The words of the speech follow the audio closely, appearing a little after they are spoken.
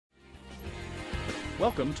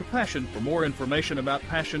Welcome to Passion. For more information about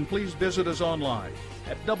Passion, please visit us online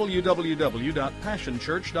at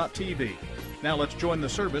www.passionchurch.tv. Now let's join the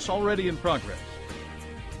service already in progress.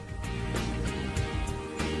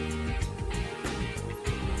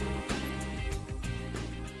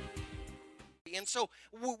 And so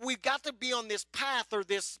we've got to be on this path or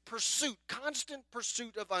this pursuit, constant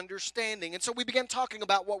pursuit of understanding. And so we began talking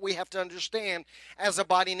about what we have to understand as a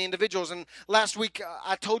body and individuals. And last week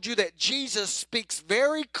I told you that Jesus speaks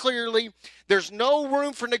very clearly. There's no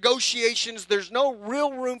room for negotiations. There's no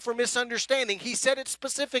real room for misunderstanding. He said it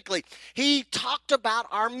specifically. He talked about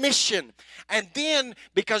our mission. And then,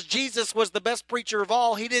 because Jesus was the best preacher of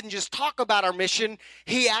all, he didn't just talk about our mission.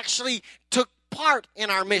 He actually took part in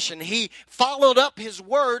our mission. He followed up his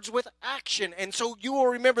words with action. And so you will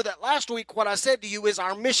remember that last week what I said to you is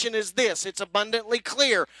our mission is this. It's abundantly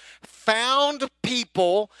clear. Found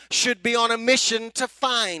people should be on a mission to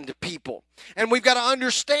find people. And we've got to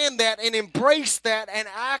understand that and embrace that and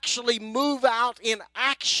actually move out in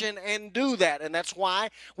action and do that. And that's why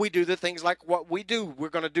we do the things like what we do. We're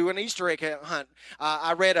going to do an Easter egg hunt.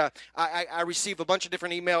 I receive a bunch of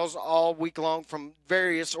different emails all week long from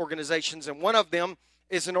various organizations, and one of them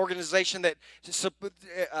is an organization that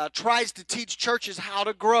tries to teach churches how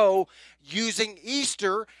to grow using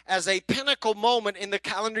Easter as a pinnacle moment in the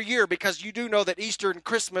calendar year, because you do know that Easter and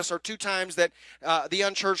Christmas are two times that the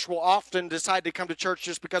unchurched will often decide to come to church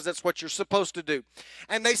just because that's what you're supposed to do.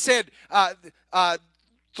 And they said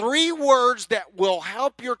 3 words that will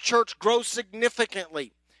help your church grow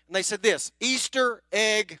significantly. And they said this: Easter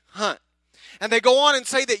egg hunt. And they go on and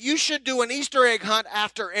say that you should do an Easter egg hunt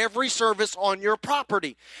after every service on your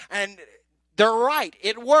property. And they're right.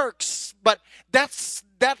 It works. But that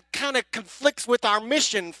kind of conflicts with our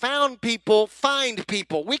mission. Found people, find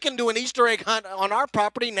people. We can do an Easter egg hunt on our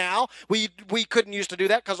property now. We couldn't used to do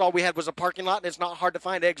that because all we had was a parking lot, and it's not hard to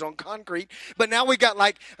find eggs on concrete. But now we got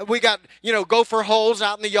gopher holes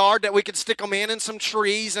out in the yard that we could stick them in, and some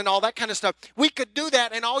trees and all that kind of stuff. We could do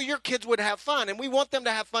that, and all your kids would have fun, and we want them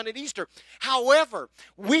to have fun at Easter. However,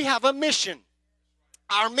 we have a mission.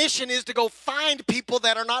 Our mission is to go find people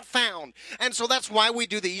that are not found. And so that's why we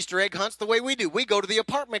do the Easter egg hunts the way we do. We go to the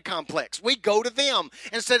apartment complex. We go to them.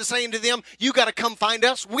 Instead of saying to them, you got to come find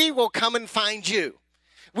us, we will come and find you.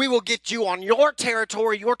 We will get you on your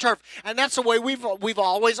territory, your turf. And that's the way we've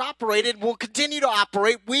always operated. We'll continue to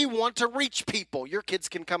operate. We want to reach people. Your kids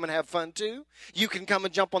can come and have fun too. You can come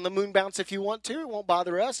and jump on the moon bounce if you want to. It won't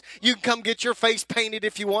bother us. You can come get your face painted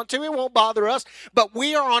if you want to. It won't bother us. But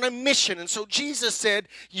we are on a mission. And so Jesus said,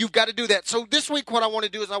 you've got to do that. So this week what I want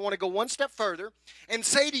to do is I want to go one step further and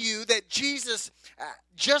say to you that Jesus,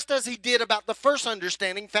 just as he did about the first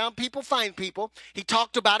understanding, found people, find people. He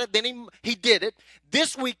talked about it, then he did it.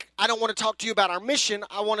 This week, I don't want to talk to you about our mission.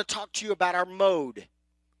 I want to talk to you about our mode.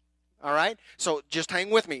 All right? So just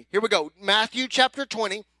hang with me. Here we go. Matthew chapter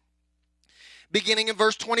 20, beginning in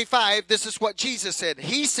verse 25, this is what Jesus said.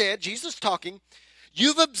 He said, Jesus talking,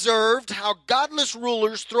 you've observed how godless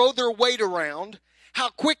rulers throw their weight around,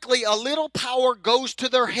 how quickly a little power goes to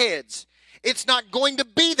their heads. It's not going to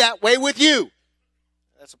be that way with you.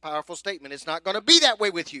 That's a powerful statement. It's not going to be that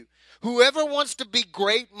way with you. Whoever wants to be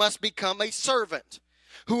great must become a servant.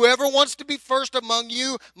 Whoever wants to be first among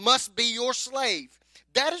you must be your slave.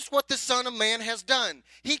 That is what the Son of Man has done.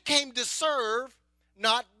 He came to serve,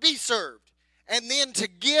 not be served, and then to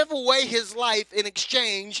give away his life in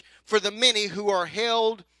exchange for the many who are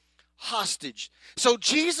held hostage. So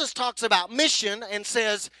Jesus talks about mission and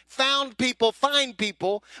says, found people, find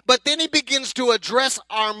people, but then he begins to address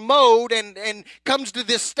our mode and comes to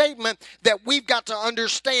this statement that we've got to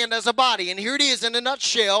understand as a body. And here it is in a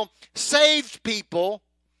nutshell: saved people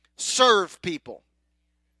serve people.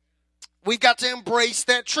 We've got to embrace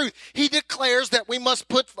that truth. He declares that we must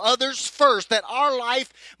put others first, that our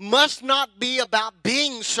life must not be about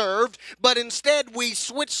being served, but instead we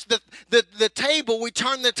switch the table, we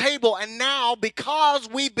turn the table, and now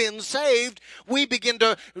because we've been saved, we begin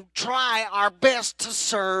to try our best to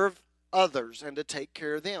serve others and to take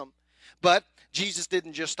care of them. But Jesus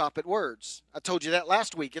didn't just stop at words. I told you that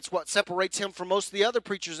last week. It's what separates him from most of the other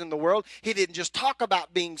preachers in the world. He didn't just talk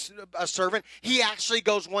about being a servant. He actually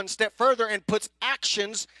goes one step further and puts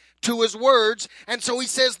actions to his words. And so he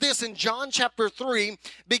says this in John chapter 3,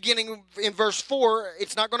 beginning in verse 4.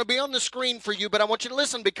 It's not going to be on the screen for you, but I want you to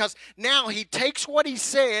listen, because now he takes what he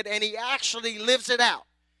said and he actually lives it out.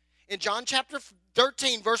 In John chapter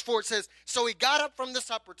 13, verse 4, it says, so he got up from the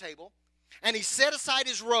supper table and he set aside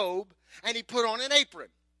his robe and he put on an apron.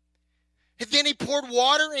 And then he poured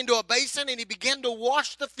water into a basin and he began to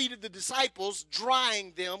wash the feet of the disciples,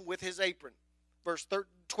 drying them with his apron. Verse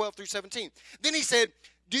 12 through 17. Then he said,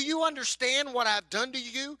 do you understand what I've done to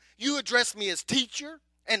you? You address me as teacher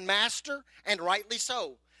and master, and rightly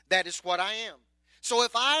so. That is what I am. So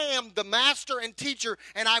if I am the master and teacher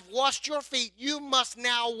and I've washed your feet, you must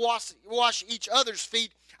now wash each other's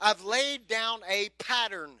feet. I've laid down a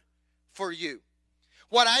pattern for you.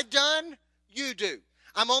 What I've done, you do.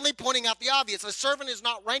 I'm only pointing out the obvious. A servant is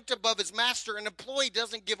not ranked above his master. An employee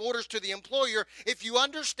doesn't give orders to the employer. If you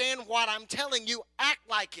understand what I'm telling you, act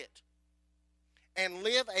like it. And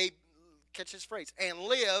catch this phrase, and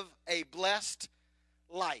live a blessed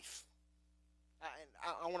life.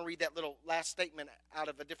 I want to read that little last statement out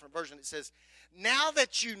of a different version. It says, now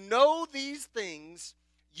that you know these things,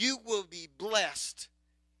 you will be blessed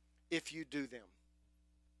if you do them.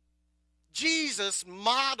 Jesus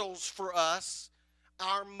models for us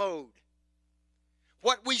our mode.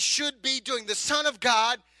 What we should be doing. The Son of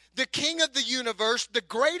God, the King of the universe, the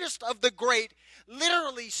greatest of the great,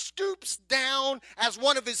 literally stoops down as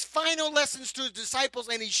one of his final lessons to his disciples,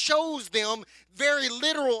 and he shows them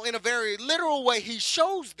in a very literal way, he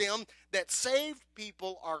shows them that saved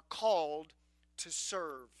people are called to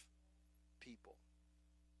serve people.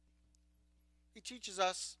 He teaches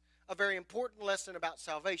us a very important lesson about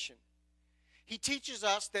salvation. He teaches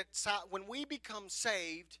us that when we become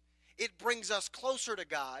saved, it brings us closer to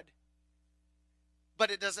God,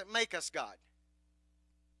 but it doesn't make us God.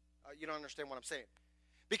 You don't understand what I'm saying.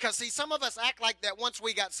 Because, see, some of us act like that once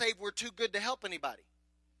we got saved, we're too good to help anybody.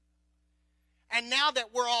 And now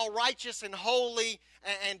that we're all righteous and holy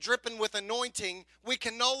and dripping with anointing, we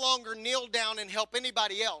can no longer kneel down and help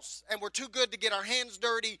anybody else. And we're too good to get our hands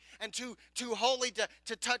dirty and too holy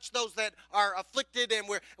to touch those that are afflicted. And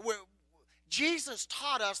Jesus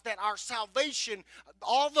taught us that our salvation,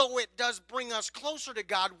 although it does bring us closer to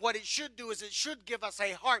God, what it should do is it should give us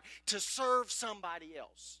a heart to serve somebody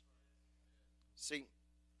else. See,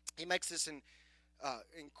 he makes this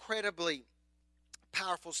incredibly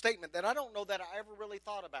powerful statement that I don't know that I ever really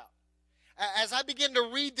thought about. As I begin to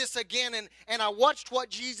read this again and I watched what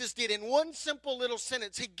Jesus did in one simple little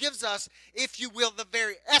sentence, he gives us, if you will, the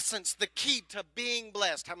very essence, the key to being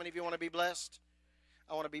blessed. How many of you want to be blessed?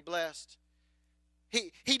 I want to be blessed.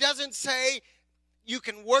 He doesn't say you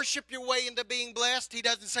can worship your way into being blessed. He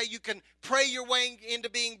doesn't say you can pray your way into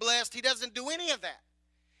being blessed. He doesn't do any of that.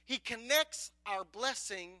 He connects our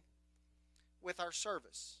blessing with our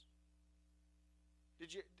service.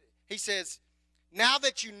 He says, now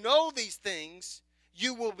that you know these things,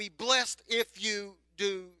 you will be blessed if you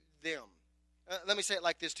do them. Let me say it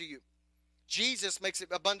like this to you. Jesus makes it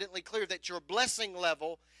abundantly clear that your blessing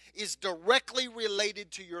level is directly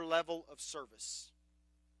related to your level of service.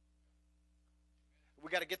 We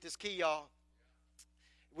got to get this key, y'all.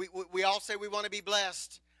 We all say we want to be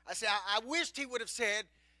blessed. I say, I wished he would have said,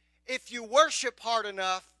 if you worship hard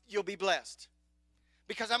enough, you'll be blessed.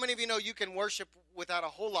 Because how many of you know you can worship without a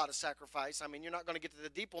whole lot of sacrifice? I mean, you're not going to get to the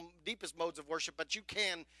deepest modes of worship, but you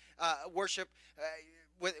can worship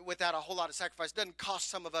without a whole lot of sacrifice. It doesn't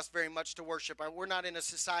cost some of us very much to worship. We're not in a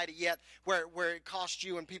society yet where it costs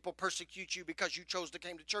you and people persecute you because you chose to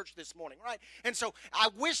come to church this morning, right? And so I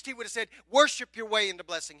wished he would have said, worship your way into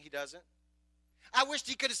blessing. He doesn't. I wished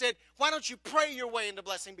he could have said, why don't you pray your way into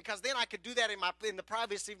blessing? Because then I could do that in the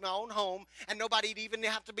privacy of my own home, and nobody'd even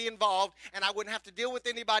have to be involved, and I wouldn't have to deal with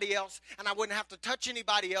anybody else, and I wouldn't have to touch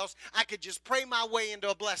anybody else. I could just pray my way into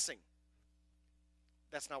a blessing.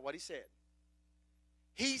 That's not what he said.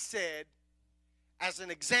 He said, as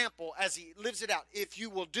an example, as he lives it out, if you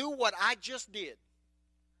will do what I just did,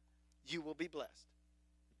 you will be blessed.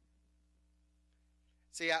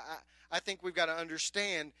 See, I think we've got to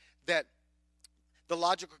understand that the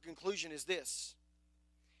logical conclusion is this.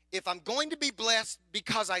 If I'm going to be blessed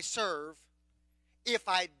because I serve, if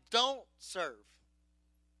I don't serve,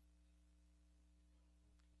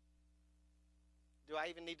 do I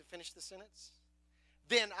even need to finish the sentence?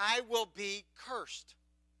 Then I will be cursed.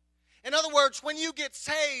 In other words, when you get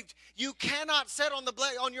saved, you cannot sit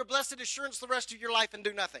on your blessed assurance the rest of your life and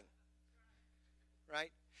do nothing.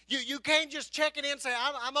 Right? You can't just check it in and say,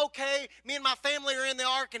 I'm okay. Me and my family are in the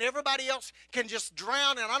ark and everybody else can just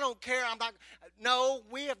drown and I don't care. I'm not. No,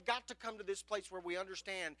 we have got to come to this place where we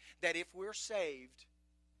understand that if we're saved,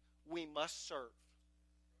 we must serve.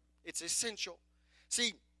 It's essential.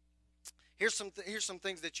 See, here's some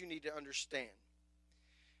things that you need to understand.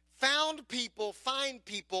 Found people find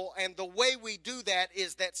people, and the way we do that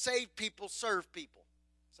is that saved people serve people.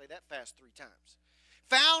 Say that fast 3 times.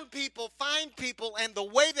 Found people find people, and the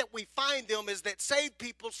way that we find them is that saved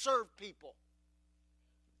people serve people.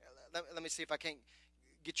 Let me see if I can't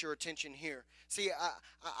get your attention here. See,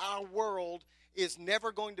 our world is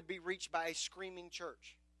never going to be reached by a screaming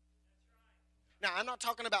church. Now, I'm not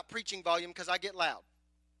talking about preaching volume because I get loud.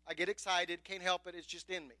 I get excited, can't help it, it's just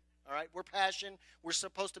in me. All right, we're passion. We're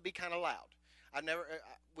supposed to be kind of loud.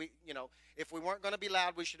 If we weren't going to be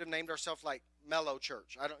loud, we should have named ourselves like Mellow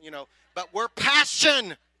Church. But we're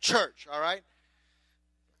Passion Church, all right?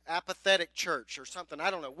 Apathetic Church or something. I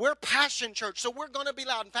don't know. We're Passion Church, so we're going to be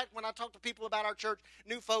loud. In fact, when I talk to people about our church,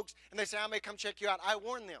 new folks, and they say, I may come check you out, I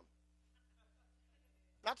warn them.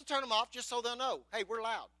 Not to turn them off, just so they'll know. Hey, we're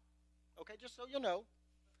loud. Okay, just so you know.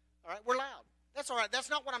 All right, we're loud. That's all right. That's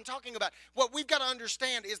not what I'm talking about. What we've got to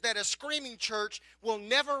understand is that a screaming church will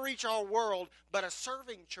never reach our world, but a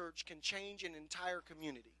serving church can change an entire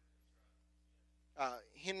community.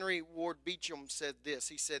 Henry Ward Beecham said this.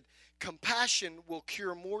 He said, compassion will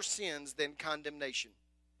cure more sins than condemnation.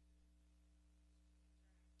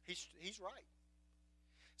 He's right.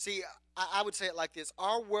 See, I would say it like this.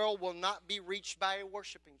 Our world will not be reached by a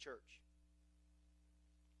worshiping church.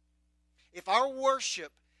 If our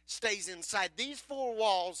worship stays inside these four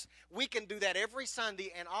walls, we can do that every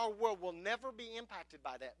Sunday, and our world will never be impacted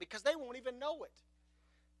by that because they won't even know it.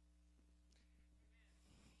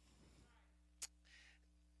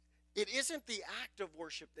 It isn't the act of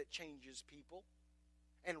worship that changes people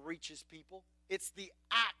and reaches people. It's the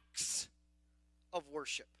acts of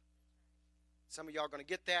worship. Some of y'all are going to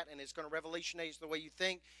get that, and it's going to revolutionize the way you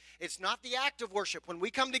think. It's not the act of worship. When we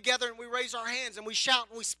come together and we raise our hands and we shout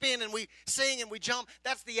and we spin and we sing and we jump,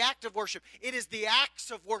 that's the act of worship. It is the acts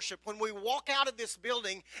of worship. When we walk out of this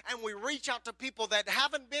building and we reach out to people that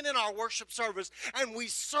haven't been in our worship service and we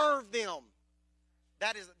serve them,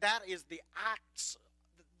 that is the acts.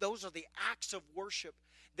 Those are the acts of worship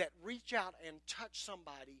that reach out and touch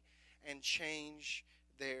somebody and change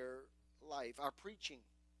their life. Our preaching,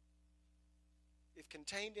 if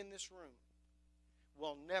contained in this room,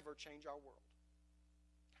 will never change our world.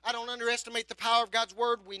 I don't underestimate the power of God's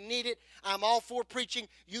word. We need it. I'm all for preaching.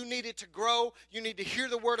 You need it to grow. You need to hear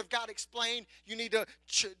the word of God explained. You need to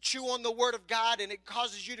chew on the word of God, and it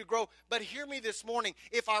causes you to grow. But hear me this morning.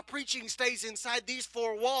 If our preaching stays inside these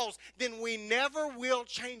four walls, then we never will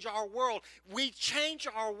change our world. We change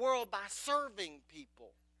our world by serving people.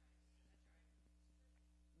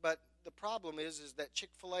 But the problem is that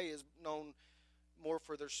Chick-fil-A is known more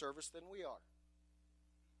for their service than we are.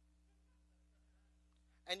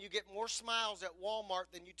 And you get more smiles at Walmart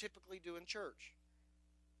than you typically do in church.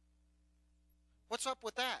 What's up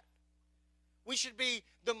with that? We should be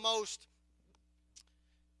the most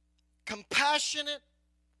compassionate,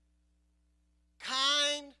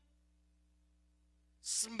 kind,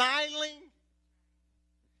 smiling,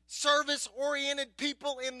 service-oriented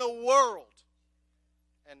people in the world.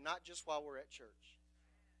 And not just while we're at church.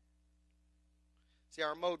 See,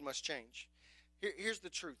 our mode must change. Here's the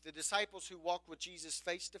truth. The disciples who walked with Jesus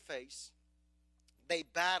face to face, they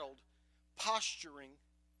battled posturing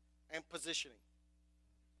and positioning.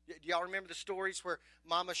 Do y'all remember the stories where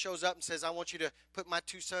mama shows up and says, I want you to put my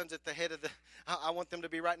two sons at the head of I want them to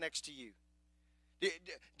be right next to you.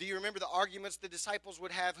 Do you remember the arguments the disciples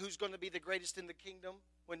would have? Who's going to be the greatest in the kingdom?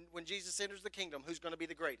 When Jesus enters the kingdom, who's going to be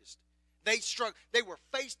the greatest? They were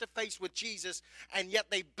face to face with Jesus, and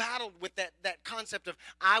yet they battled with that concept of,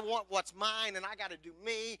 I want what's mine, and I got to do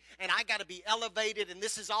me, and I got to be elevated, and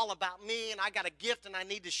this is all about me, and I got a gift, and I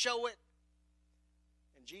need to show it.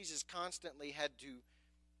 And Jesus constantly had to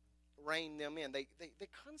rein them in. They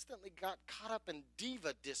constantly got caught up in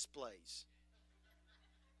diva displays.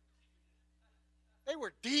 They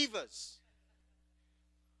were divas.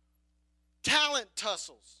 Talent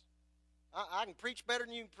tussles. I can preach better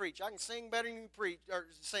than you can preach. I can sing better than you can preach or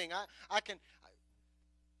sing. I can.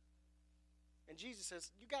 And Jesus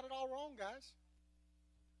says, you got it all wrong, guys.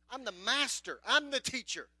 I'm the master. I'm the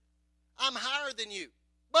teacher. I'm higher than you.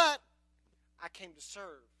 But I came to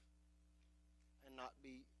serve and not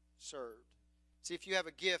be served. See, if you have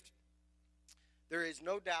a gift, there is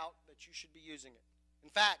no doubt that you should be using it. In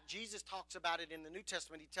fact, Jesus talks about it in the New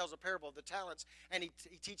Testament. He tells a parable of the talents, and he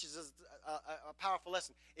teaches us a powerful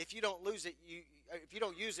lesson. If you don't use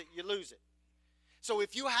it, you lose it. So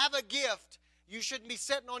if you have a gift, you shouldn't be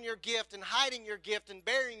sitting on your gift and hiding your gift and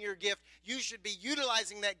burying your gift. You should be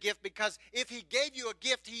utilizing that gift, because if he gave you a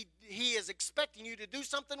gift, he is expecting you to do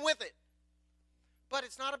something with it. But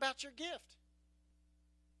it's not about your gift.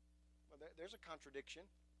 Well, there's a contradiction.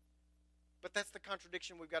 But that's the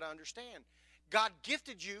contradiction we've got to understand. God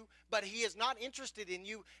gifted you, but he is not interested in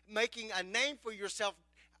you making a name for yourself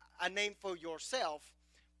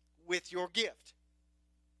with your gift.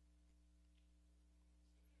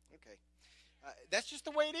 Okay. That's just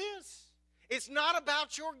the way it is. It's not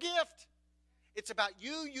about your gift. It's about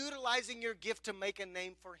you utilizing your gift to make a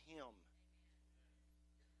name for him.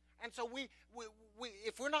 And so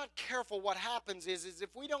if we're not careful, what happens is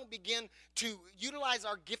if we don't begin to utilize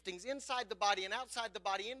our giftings inside the body and outside the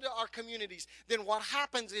body into our communities, then what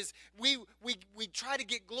happens is we try to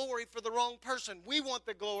get glory for the wrong person. We want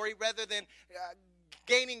the glory rather than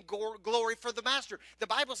gaining glory for the master. The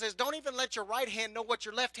Bible says, don't even let your right hand know what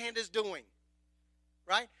your left hand is doing.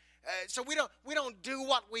 Right? So we don't do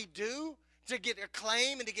what we do to get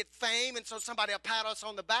acclaim and to get fame, and so somebody will pat us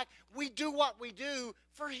on the back. We do what we do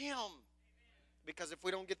for Him. Because if we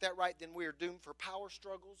don't get that right, then we are doomed for power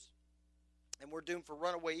struggles, and we're doomed for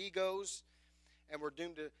runaway egos, and we're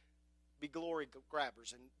doomed to be glory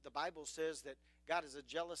grabbers. And the Bible says that God is a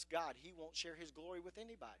jealous God. He won't share His glory with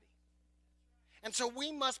anybody. And so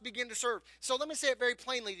we must begin to serve. So let me say it very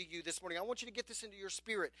plainly to you this morning. I want you to get this into your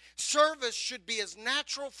spirit. Service should be as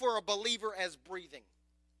natural for a believer as breathing.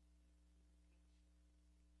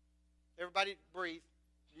 Everybody breathe.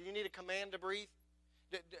 Do you need a command to breathe?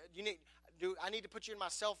 I need to put you in my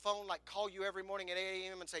cell phone, like call you every morning at 8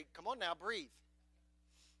 a.m. and say, come on now, breathe.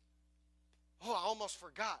 Oh, I almost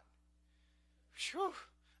forgot. Whew.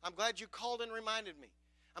 I'm glad you called and reminded me.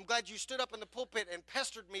 I'm glad you stood up in the pulpit and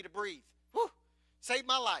pestered me to breathe. Whew. Saved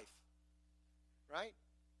my life. Right?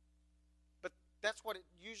 But that's what it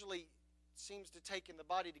usually seems to take in the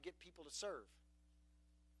body to get people to serve.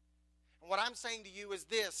 And what I'm saying to you is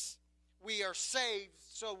this. We are saved,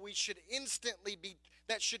 so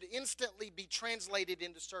that should instantly be translated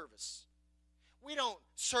into service. We don't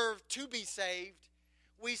serve to be saved.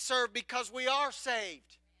 We serve because we are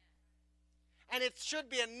saved. And it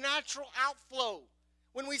should be a natural outflow.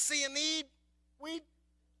 When we see a need, we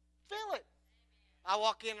fill it. I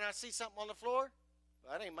walk in and I see something on the floor.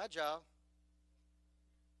 Well, that ain't my job.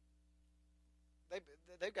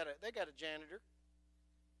 They got a janitor.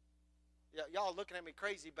 Y'all looking at me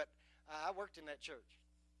crazy, but I worked in that church.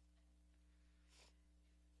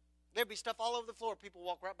 There'd be stuff all over the floor. People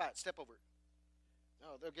walk right by it, step over it.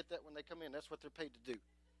 No, they'll get that when they come in. That's what they're paid to do.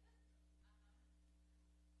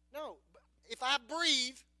 No, if I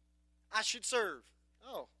breathe, I should serve.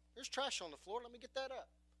 Oh, there's trash on the floor. Let me get that up.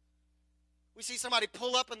 We see somebody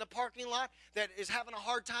pull up in the parking lot that is having a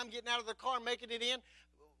hard time getting out of their car and making it in.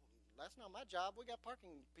 That's not my job. We got parking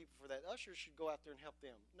people for that. Ushers should go out there and help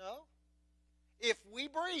them. No. If we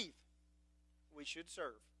breathe, we should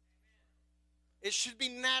serve. It should be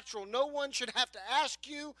natural. No one should have to ask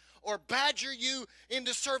you or badger you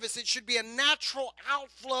into service. It should be a natural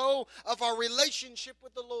outflow of our relationship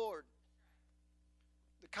with the Lord.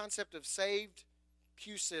 The concept of saved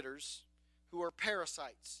pew sitters who are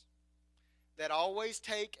parasites that always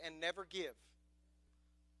take and never give.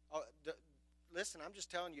 Listen, I'm just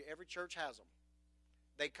telling you, every church has them.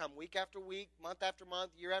 They come week after week, month after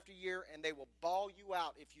month, year after year, and they will bawl you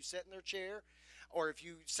out if you sit in their chair or if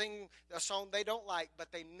you sing a song they don't like,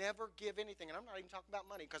 but they never give anything. And I'm not even talking about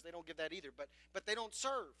money because they don't give that either, but they don't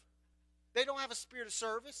serve. They don't have a spirit of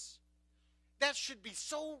service. That should be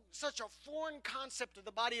such a foreign concept to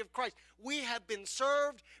the body of Christ. We have been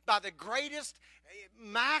served by the greatest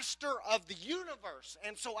master of the universe.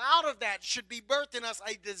 And so out of that should be birthed in us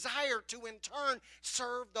a desire to in turn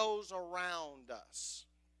serve those around us.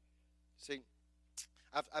 See,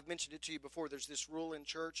 I've mentioned it to you before. There's this rule in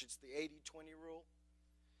church. It's the 80-20 rule.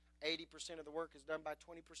 80% of the work is done by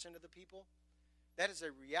 20% of the people. That is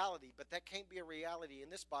a reality, but that can't be a reality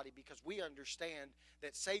in this body because we understand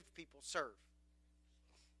that saved people serve.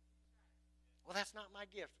 Well, that's not my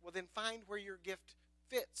gift. Well, then find where your gift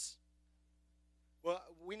fits. Well,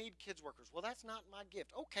 we need kids workers. Well, that's not my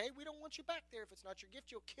gift. Okay, we don't want you back there. If it's not your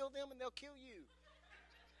gift, you'll kill them and they'll kill you.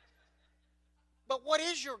 But what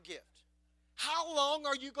is your gift? How long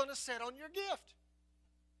are you going to sit on your gift?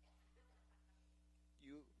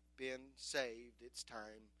 You've been saved. It's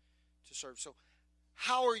time to serve. So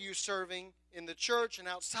how are you serving in the church and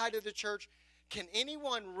outside of the church? Can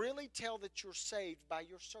anyone really tell that you're saved by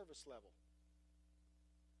your service level?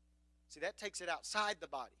 See, that takes it outside the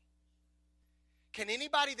body. Can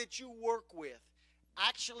anybody that you work with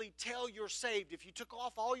actually tell you're saved if you took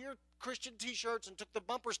off all your Christian t-shirts and took the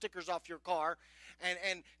bumper stickers off your car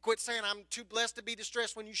and quit saying, I'm too blessed to be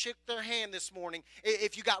distressed when you shook their hand this morning?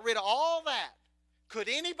 If you got rid of all that, could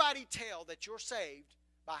anybody tell that you're saved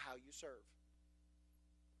by how you serve?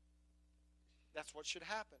 That's what should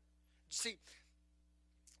happen. See,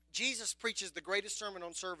 Jesus preaches the greatest sermon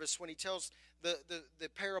on service when he tells the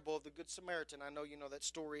parable of the Good Samaritan. I know you know that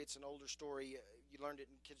story. It's an older story. You learned it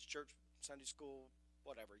in kids' church, Sunday school,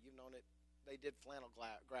 whatever. You've known it. They did flannel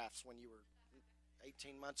graphs when you were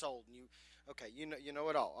 18 months old. And you know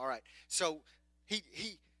it all. All right. So he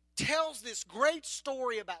tells this great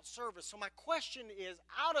story about service. So my question is,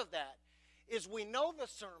 out of that, is we know the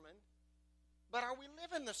sermon, but are we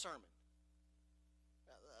living the sermon?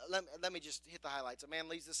 Let me just hit the highlights. A man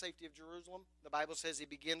leaves the safety of Jerusalem. The Bible says he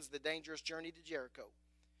begins the dangerous journey to Jericho.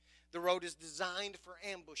 The road is designed for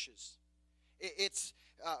ambushes. It's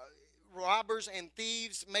robbers and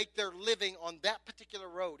thieves make their living on that particular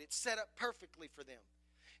road. It's set up perfectly for them.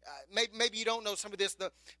 Maybe you don't know some of this.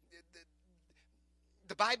 The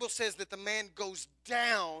Bible says that the man goes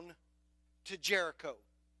down to Jericho.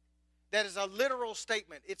 That is a literal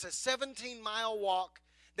statement. It's a 17-mile walk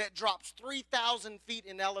that drops 3,000 feet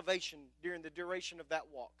in elevation during the duration of that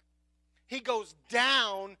walk. He goes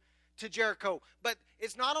down to Jericho. But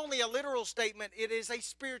it's not only a literal statement, it is a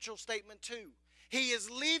spiritual statement too. He is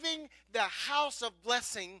leaving the house of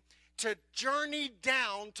blessing to journey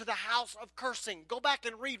down to the house of cursing. Go back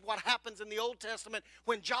and read what happens in the Old Testament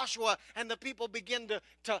when Joshua and the people begin to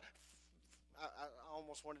I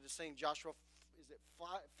almost wanted to sing Joshua, is it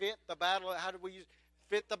fit the battle? How did we use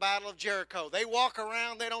fit the battle of Jericho? They walk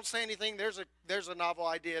around, they don't say anything. There's a novel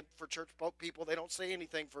idea for church people. They don't say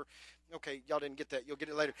anything for, okay, y'all didn't get that. You'll get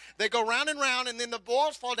it later. They go round and round, and then the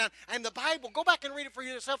walls fall down. And the Bible, go back and read it for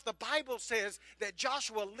yourself. The Bible says that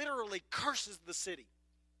Joshua literally curses the city.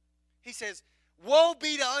 He says, woe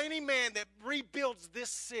be to any man that rebuilds this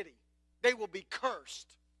city. They will be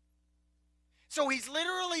cursed. So he's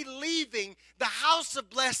literally leaving the house of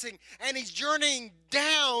blessing, and he's journeying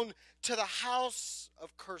down to the house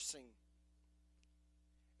of cursing.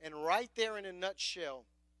 And right there in a nutshell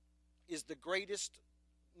is the greatest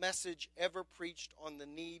message ever preached on the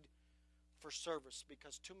need for service,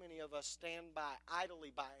 because too many of us stand by,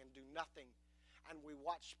 idly by, and do nothing, and we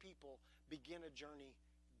watch people begin a journey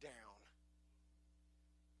down,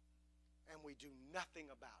 and we do nothing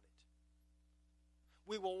about it.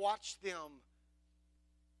 We will watch them,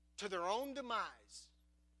 to their own demise,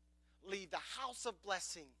 leave the house of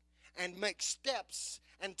blessing and make steps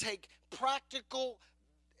and take practical,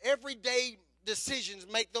 everyday decisions,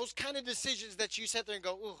 make those kind of decisions that you sit there and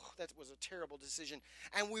go, oh, that was a terrible decision.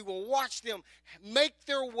 And we will watch them make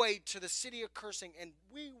their way to the city of cursing, and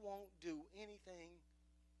we won't do anything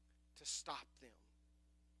to stop them.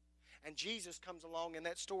 And Jesus comes along in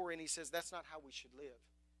that story and he says, that's not how we should live.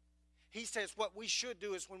 He says what we should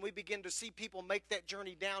do is when we begin to see people make that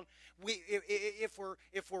journey down, if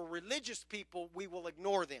we're religious people, we will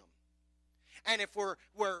ignore them. And if we're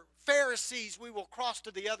Pharisees, we will cross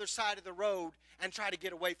to the other side of the road and try to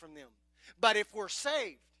get away from them. But if we're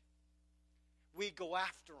saved, we go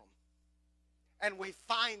after them. And we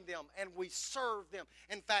find them and we serve them.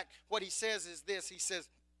 In fact, what he says is this. He says,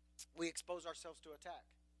 we expose ourselves to attack.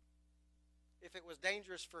 If it was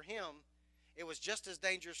dangerous for him, it was just as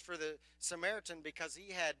dangerous for the Samaritan because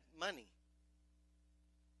he had money.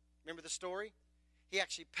 Remember the story? He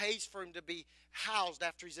actually pays for him to be housed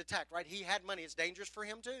after he's attacked, right? He had money. It's dangerous for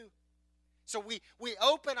him too. So we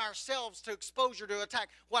open ourselves to exposure to attack.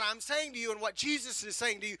 What I'm saying to you and what Jesus is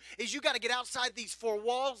saying to you is you got to get outside these four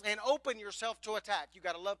walls and open yourself to attack. You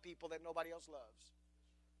got to love people that nobody else loves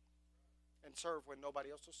and serve when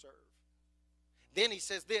nobody else will serve. Then he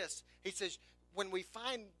says this. He says, when we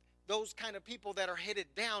find those kind of people that are headed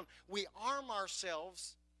down, we arm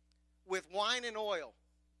ourselves with wine and oil.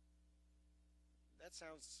 That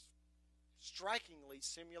sounds strikingly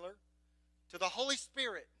similar to the Holy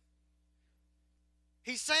Spirit.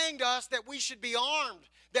 He's saying to us that we should be armed,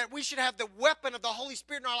 that we should have the weapon of the Holy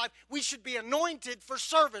Spirit in our life. We should be anointed for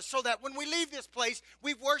service so that when we leave this place,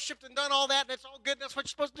 we've worshiped and done all that, and it's all good. That's what you're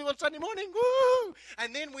supposed to do on Sunday morning. Woo!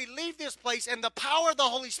 And then we leave this place, and the power of the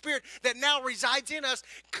Holy Spirit that now resides in us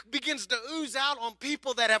begins to ooze out on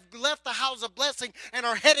people that have left the house of blessing and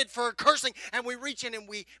are headed for a cursing, and we reach in and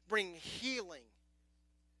we bring healing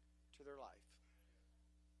to their life.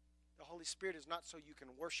 The Holy Spirit is not so you can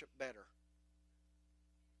worship better.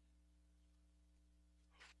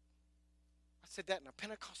 I said that in a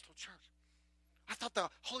Pentecostal church. I thought the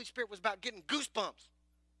Holy Spirit was about getting goosebumps.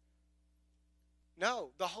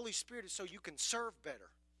 No, the Holy Spirit is so you can serve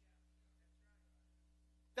better.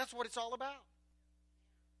 That's what it's all about.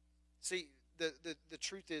 See, the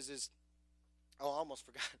truth is, I almost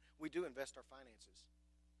forgot, we do invest our finances.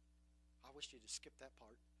 I wish you'd have skipped that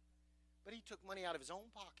part. But he took money out of his own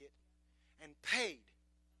pocket and paid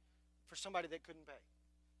for somebody that couldn't pay.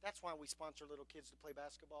 That's why we sponsor little kids to play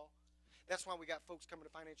basketball. That's why we got folks coming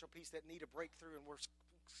to Financial Peace that need a breakthrough, and we're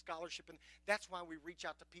scholarshiping. That's why we reach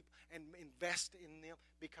out to people and invest in them,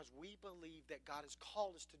 because we believe that God has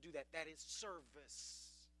called us to do that. That is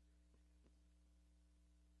service.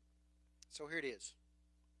 So here it is.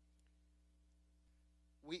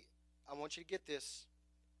 I want you to get this.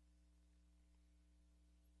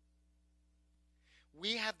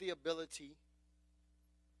 We have the ability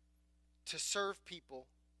to serve people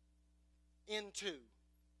into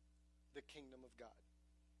the kingdom of God.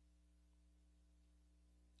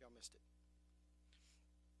 Y'all missed it.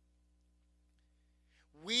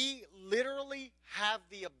 We literally have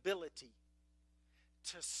the ability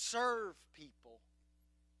to serve people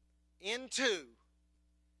into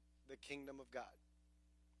the kingdom of God.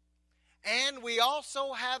 And we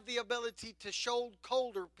also have the ability to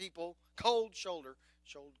cold shoulder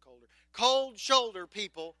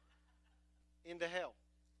people into hell.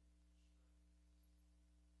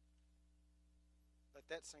 Let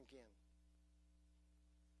that sink in.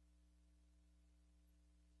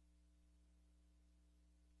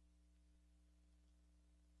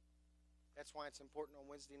 That's why it's important on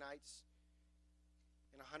Wednesday nights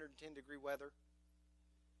in 110-degree weather.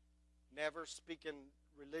 Never speaking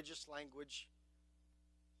religious language.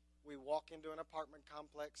 We walk into an apartment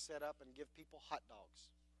complex, set up, and give people hot dogs.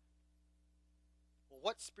 Well,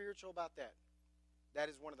 what's spiritual about that? That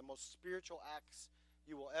is one of the most spiritual acts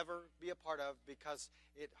you will ever be a part of, because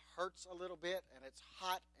it hurts a little bit, and it's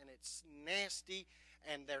hot, and it's nasty,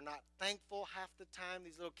 and they're not thankful half the time.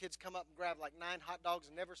 These little kids come up and grab like 9 hot dogs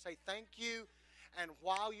and never say thank you. And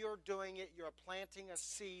while you're doing it, you're planting a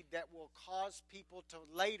seed that will cause people to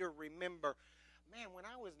later remember, man, when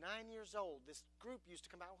I was 9 years old, this group used to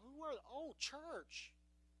come out. Who were they? Oh, church.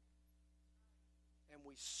 And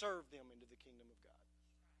we serve them into the kingdom of God.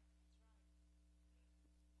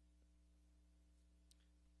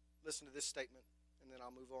 Listen to this statement, and then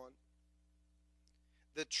I'll move on.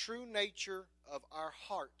 The true nature of our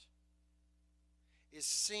heart is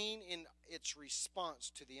seen in its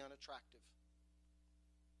response to the unattractive.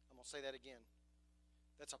 I'm going to say that again.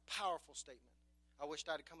 That's a powerful statement. I wished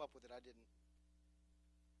I'd come up with it. I didn't.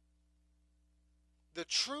 The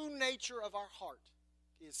true nature of our heart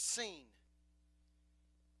is seen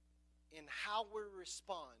in how we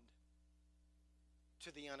respond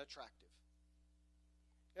to the unattractive.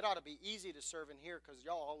 It ought to be easy to serve in here because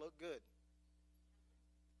y'all all look good.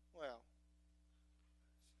 Well,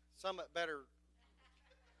 some better.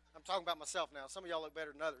 I'm talking about myself now. Some of y'all look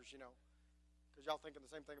better than others, because y'all thinking the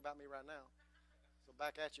same thing about me right now. So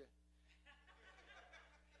back at you.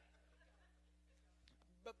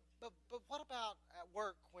 But what about at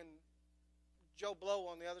work when Joe Blow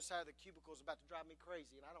on the other side of the cubicle is about to drive me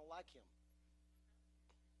crazy and I don't like him?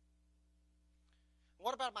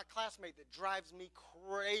 What about my classmate that drives me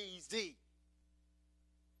crazy?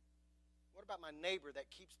 What about my neighbor that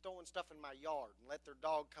keeps throwing stuff in my yard and let their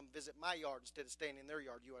dog come visit my yard instead of staying in their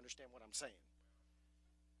yard? You understand what I'm saying?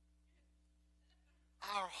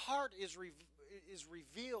 Our heart is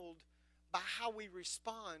revealed by how we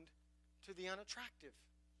respond to the unattractive.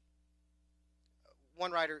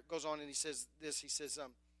 One writer goes on and he says this. He says,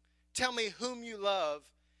 tell me whom you love,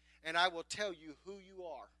 and I will tell you who you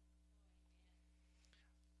are.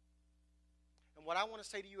 And what I want to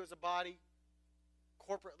say to you as a body,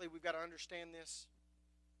 corporately, we've got to understand this.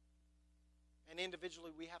 And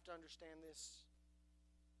individually, we have to understand this.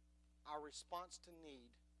 Our response to need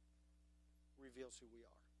reveals who we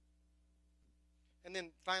are. And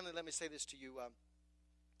then finally, let me say this to you.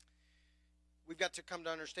 We've got to come to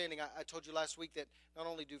understanding. I told you last week that not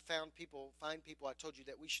only do find people, I told you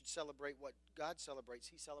that we should celebrate what God celebrates.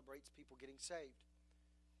 He celebrates people getting saved.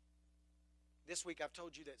 This week I've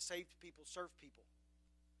told you that saved people serve people.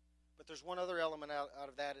 But there's one other element out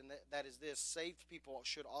of that, and that is this. Saved people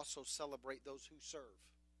should also celebrate those who serve.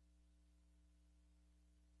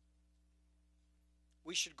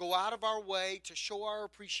 We should go out of our way to show our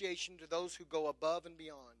appreciation to those who go above and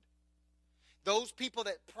beyond. Those people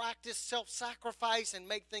that practice self-sacrifice and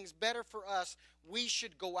make things better for us, we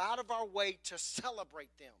should go out of our way to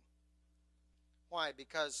celebrate them. Why?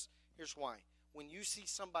 Because here's why. When you see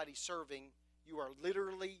somebody serving, you are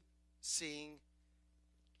literally seeing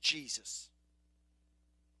Jesus.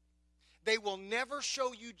 They will never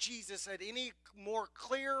show you Jesus at any more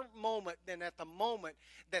clear moment than at the moment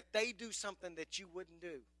that they do something that you wouldn't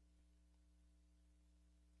do.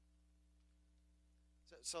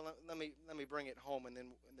 So let me bring it home, and then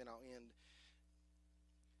I'll end.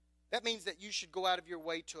 That means that you should go out of your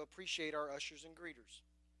way to appreciate our ushers and greeters.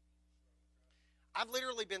 I've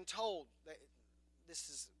literally been told, that this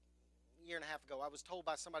is a year and a half ago, I was told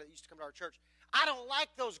by somebody that used to come to our church, I don't like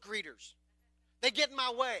those greeters. They get in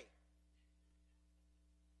my way.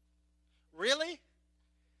 Really?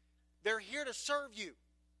 They're here to serve you,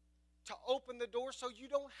 to open the door so you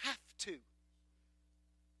don't have to.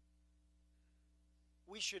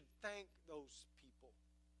 We should thank those people.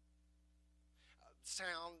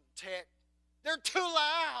 Sound, tech, they're too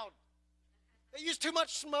loud. They use too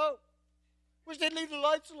much smoke. Wish they'd leave the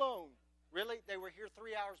lights alone. Really? They were here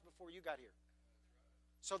 3 hours before you got here.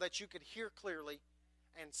 So that you could hear clearly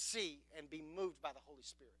and see and be moved by the Holy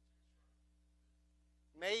Spirit.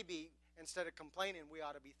 Maybe instead of complaining, we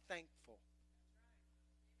ought to be thankful.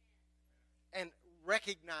 And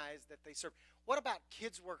recognize that they serve. What about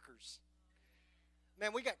kids workers?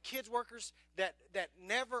 Man, we got kids workers that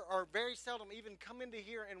never or very seldom even come into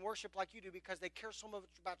here and worship like you do because they care so much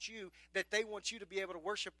about you that they want you to be able to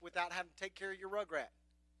worship without having to take care of your rugrat.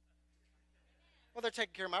 Well, they're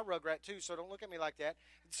taking care of my rugrat too, so don't look at me like that.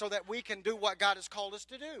 So that we can do what God has called us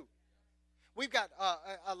to do. We've got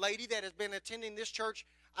a lady that has been attending this church,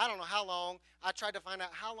 I don't know how long. I tried to find out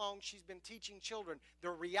how long she's been teaching children. The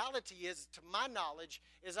reality is, to my knowledge,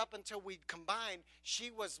 is up until we combined,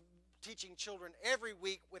 she was teaching children every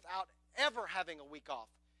week without ever having a week off.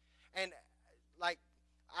 And like,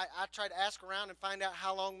 I tried to ask around and find out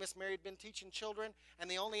how long Miss Mary had been teaching children, and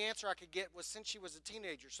the only answer I could get was since she was a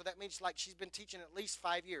teenager. So that means like she's been teaching at least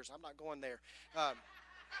 5 years. I'm not going there. All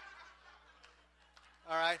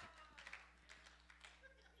right.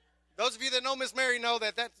 Those of you that know Miss Mary know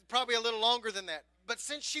that that's probably a little longer than that. But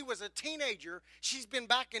since she was a teenager, she's been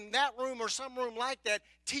back in that room or some room like that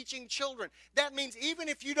teaching children. That means even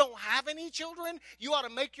if you don't have any children, you ought to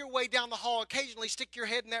make your way down the hall occasionally, stick your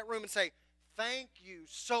head in that room and say, thank you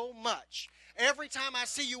so much. Every time I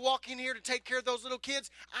see you walk in here to take care of those little kids,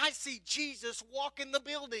 I see Jesus walk in the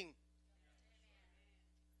building.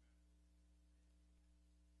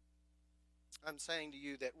 I'm saying to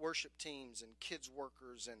you that worship teams and kids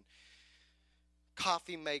workers and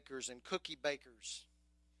coffee makers and cookie bakers.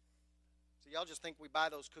 So y'all just think we buy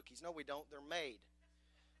those cookies. No, we don't. They're made.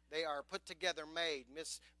 They are put together, made.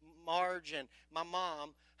 Miss Marge and my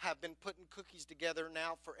mom have been putting cookies together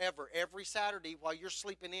now forever. Every Saturday while you're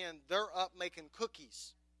sleeping in, they're up making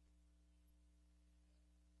cookies.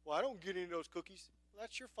 Well, I don't get any of those cookies. Well,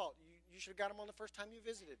 that's your fault. You should have got them on the first time you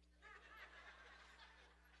visited.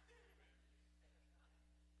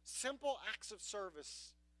 Simple acts of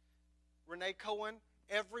service. Renee Cohen,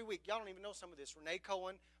 every week. Y'all don't even know some of this. Renee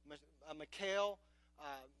Cohen, Mikhail,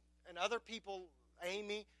 and other people,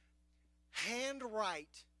 Amy,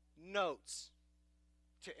 handwrite notes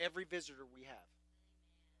to every visitor we have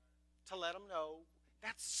to let them know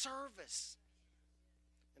that's service.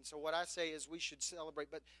 And so what I say is we should celebrate.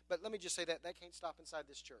 But let me just say that can't stop inside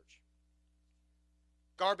this church.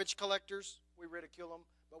 Garbage collectors, we ridicule them.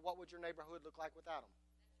 But what would your neighborhood look like without them?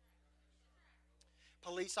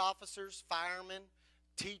 Police officers, firemen,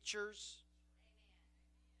 teachers.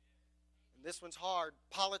 And this one's hard.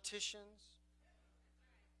 Politicians.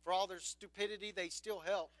 For all their stupidity, they still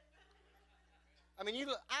help. I mean,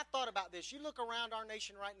 I thought about this. You look around our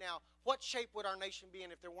nation right now, what shape would our nation be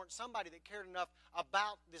in if there weren't somebody that cared enough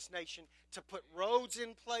about this nation to put roads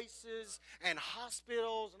in places and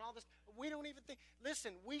hospitals and all this? We don't even think.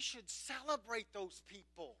 Listen, we should celebrate those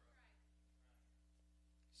people.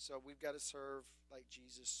 So we've got to serve like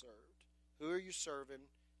Jesus served. Who are you serving?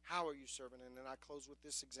 How are you serving? And then I close with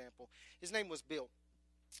this example. His name was Bill.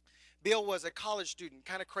 Bill was a college student,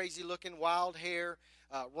 kind of crazy looking, wild hair,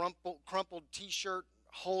 crumpled T-shirt,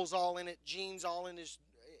 holes all in it, jeans all in his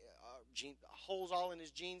holes all in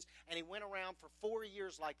his jeans, and he went around for 4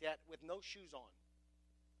 years like that with no shoes on.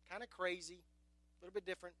 Kind of crazy, a little bit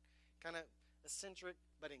different, kind of eccentric,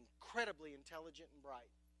 but incredibly intelligent and bright.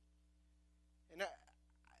 And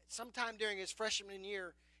sometime during his freshman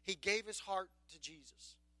year, he gave his heart to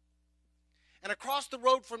Jesus. And across the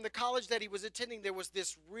road from the college that he was attending, there was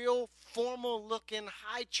this real formal-looking,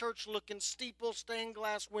 high church-looking, steeple, stained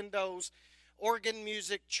glass windows, organ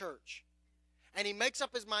music church. And he makes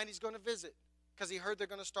up his mind he's going to visit because he heard they're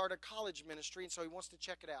going to start a college ministry, and so he wants to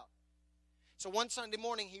check it out. So one Sunday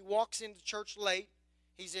morning, he walks into church late.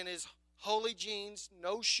 He's in his holy jeans,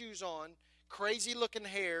 no shoes on, crazy-looking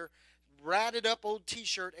hair, ratted up old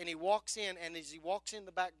T-shirt, and he walks in, and as he walks in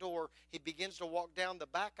the back door, he begins to walk down the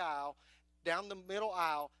back aisle, down the middle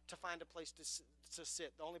aisle to find a place to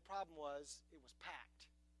sit. The only problem was it was packed.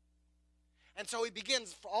 And so he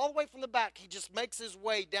begins all the way from the back. He just makes his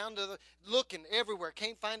way down to looking everywhere,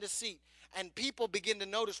 can't find a seat. And people begin to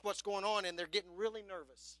notice what's going on, and they're getting really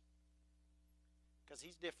nervous because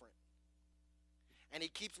he's different. And he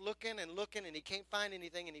keeps looking and looking, and he can't find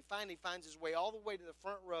anything, and he finally finds his way all the way to the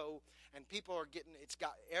front row, and people are getting,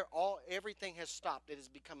 everything has stopped. It has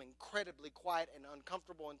become incredibly quiet and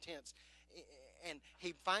uncomfortable and tense. And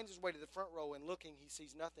he finds his way to the front row, and looking, he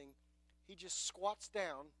sees nothing. He just squats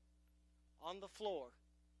down on the floor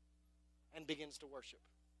and begins to worship.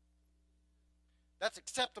 That's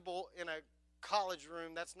acceptable in a college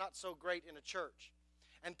room. That's not so great in a church.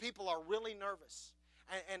 And people are really nervous.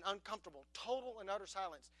 and uncomfortable. Total and utter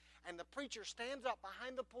silence. And the preacher stands up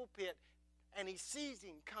behind the pulpit, and he sees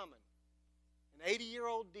him coming. An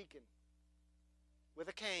 80-year-old deacon with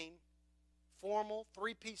a cane, formal,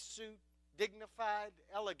 three-piece suit, dignified,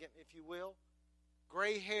 elegant, if you will,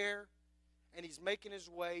 gray hair, and he's making his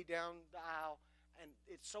way down the aisle, and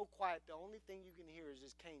it's so quiet, the only thing you can hear is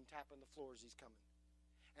his cane tapping the floor as he's coming.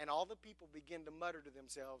 And all the people begin to mutter to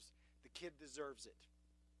themselves, the kid deserves it.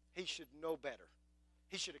 He should know better.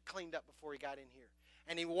 He should have cleaned up before he got in here.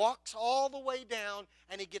 And he walks all the way down,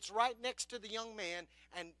 and he gets right next to the young man,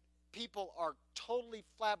 and people are totally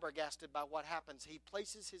flabbergasted by what happens. He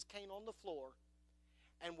places his cane on the floor,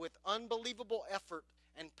 and with unbelievable effort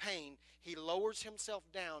and pain, he lowers himself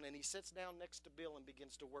down, and he sits down next to Bill and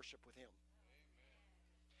begins to worship with him.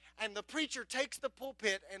 And the preacher takes the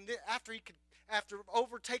pulpit, and after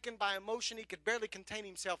overtaken by emotion, he could barely contain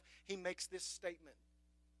himself, he makes this statement.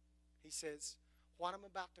 He says, what I'm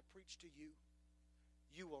about to preach to you,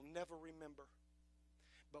 you will never remember.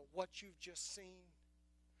 But what you've just seen,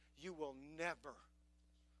 you will never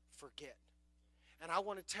forget. And I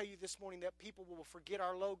want to tell you this morning that people will forget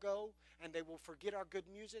our logo, and they will forget our good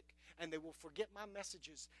music, and they will forget my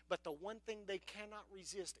messages. But the one thing they cannot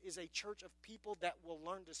resist is a church of people that will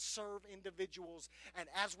learn to serve individuals. And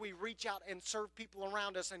as we reach out and serve people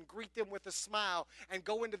around us and greet them with a smile and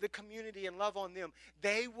go into the community and love on them,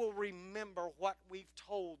 they will remember what we've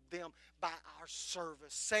told them by our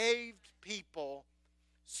service. Saved people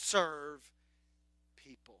serve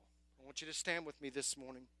people. I want you to stand with me this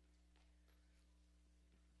morning.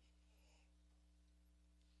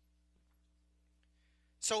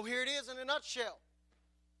 So here it is in a nutshell.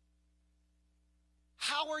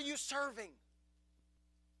 How are you serving?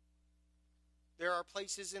 There are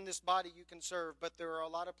places in this body you can serve, but there are a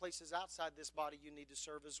lot of places outside this body you need to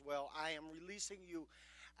serve as well. I am releasing you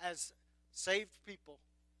as saved people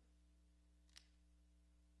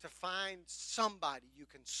to find somebody you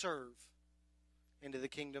can serve into the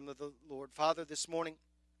kingdom of the Lord. Father, this morning,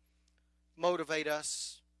 motivate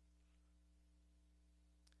us.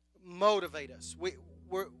 Motivate us.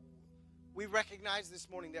 We recognize this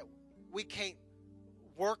morning that we can't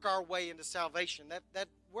work our way into salvation. That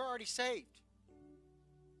we're already saved.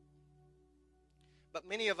 But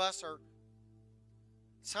many of us are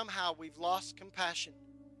somehow we've lost compassion,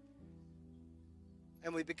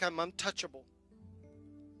 and we become untouchable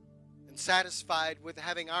and satisfied with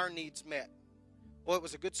having our needs met. Well, it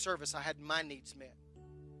was a good service. I had my needs met.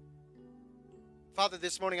 Father,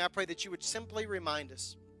 this morning I pray that you would simply remind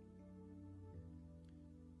us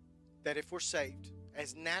that if we're saved,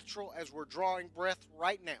 as natural as we're drawing breath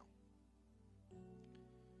right now,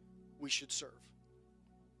 we should serve.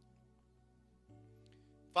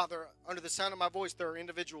 Father, under the sound of my voice, there are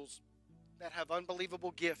individuals that have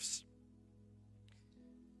unbelievable gifts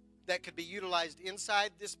that could be utilized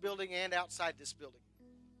inside this building and outside this building.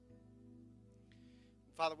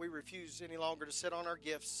 Father, we refuse any longer to sit on our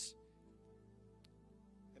gifts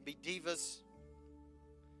and be divas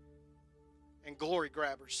and glory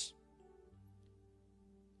grabbers.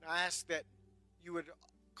 I ask that you would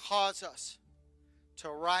cause us to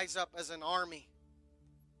rise up as an army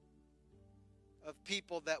of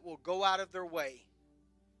people that will go out of their way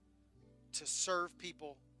to serve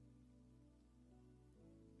people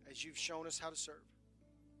as you've shown us how to serve.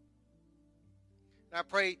 And I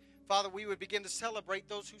pray, Father, we would begin to celebrate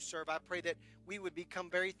those who serve. I pray that we would become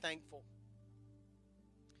very thankful.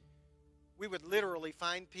 We would literally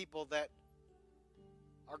find people that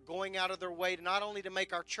are going out of their way to not only to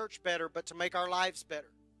make our church better, but to make our lives better.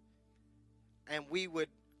 And we would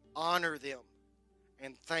honor them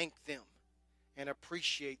and thank them and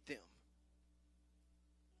appreciate them.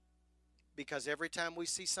 Because every time we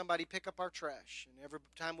see somebody pick up our trash, and every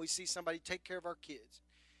time we see somebody take care of our kids,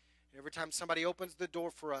 every time somebody opens the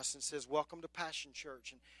door for us and says, welcome to Passion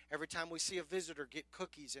Church, and every time we see a visitor get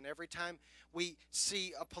cookies, and every time we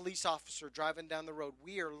see a police officer driving down the road,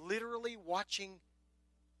 we are literally watching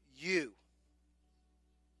you.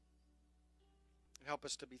 And help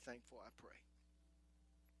us to be thankful, I pray.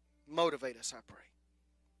 Motivate us, I pray.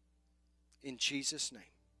 In Jesus' name,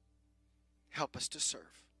 help us to serve.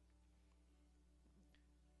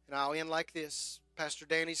 And I'll end like this. Pastor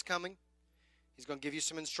Danny's coming. He's going to give you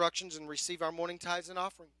some instructions and receive our morning tithes and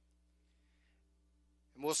offering.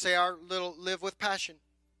 And we'll say our little live with passion.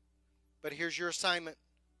 But here's your assignment.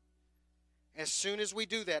 As soon as we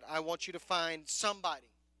do that, I want you to find somebody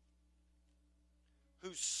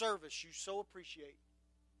whose service you so appreciate.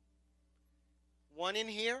 One in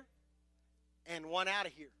here and one out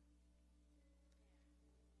of here.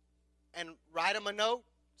 And write them a note,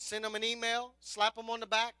 send them an email, slap them on the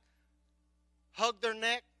back. hug their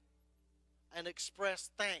neck, and express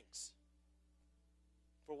thanks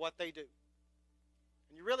for what they do.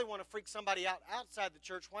 And you really want to freak somebody out outside the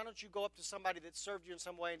church, why don't you go up to somebody that served you in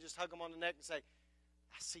some way and just hug them on the neck and say,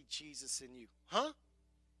 I see Jesus in you. Huh?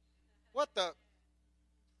 What the?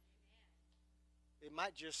 It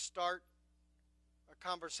might just start a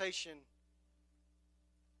conversation,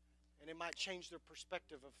 and it might change their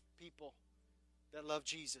perspective of people that love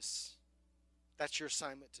Jesus. That's your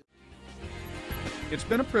assignment today. It's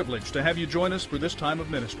been a privilege to have you join us for this time of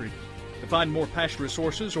ministry. To find more past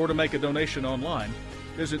resources or to make a donation online,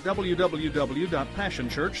 visit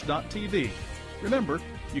www.passionchurch.tv. Remember,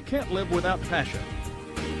 you can't live without passion.